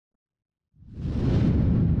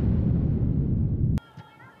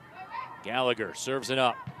Gallagher serves it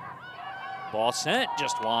up. Ball sent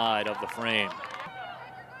just wide of the frame.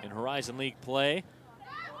 In Horizon League play,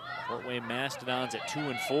 Fort Wayne Mastodons at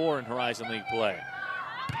 2-4 in Horizon League play.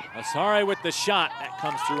 Asare with the shot. That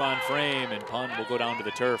comes through on frame, and Pun will go down to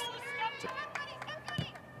the turf.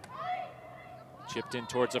 Chipped in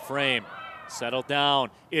towards the frame. Settled down.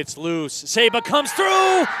 It's loose. Saba comes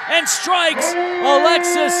through and strikes.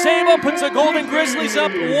 Alexis Saba puts the Golden Grizzlies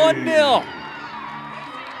up 1-0.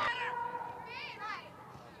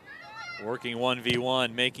 Working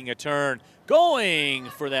 1v1, making a turn. Going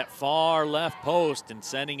for that far left post and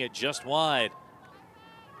sending it just wide.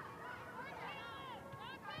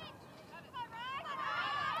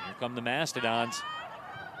 Here come the Mastodons.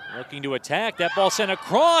 Looking to attack. That ball sent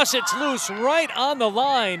across. It's loose right on the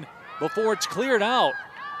line before it's cleared out.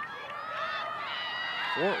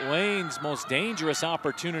 Fort Wayne's most dangerous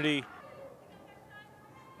opportunity.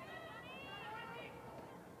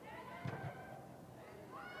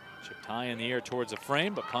 Chipped high in the air towards the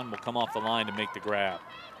frame, but Pun will come off the line to make the grab.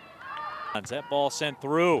 That ball sent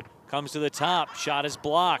through. Comes to the top. Shot is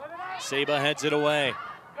blocked. Saba heads it away.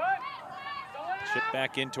 Chipped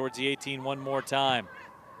back in towards the 18 one more time.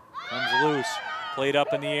 Comes loose, played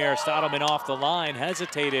up in the air. Stottleman off the line,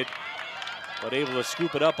 hesitated, but able to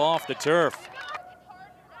scoop it up off the turf.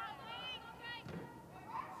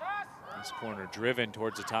 This corner driven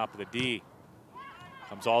towards the top of the D.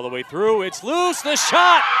 Comes all the way through, it's loose, the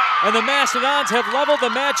shot! And the Mastodons have leveled the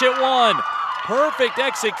match at 1. Perfect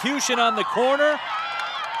execution on the corner.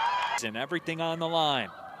 And everything on the line.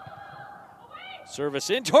 Service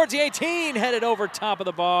in towards the 18, headed over top of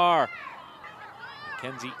the bar.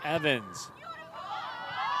 Mackenzie Evans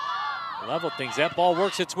leveled things. That ball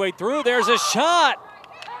works its way through. There's a shot.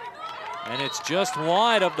 And it's just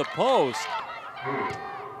wide of the post.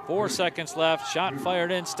 4 seconds left. Shot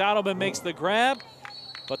fired in. Stottleman makes the grab.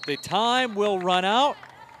 But the time will run out.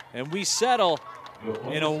 And we settle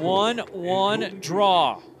in a 1-1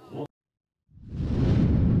 draw.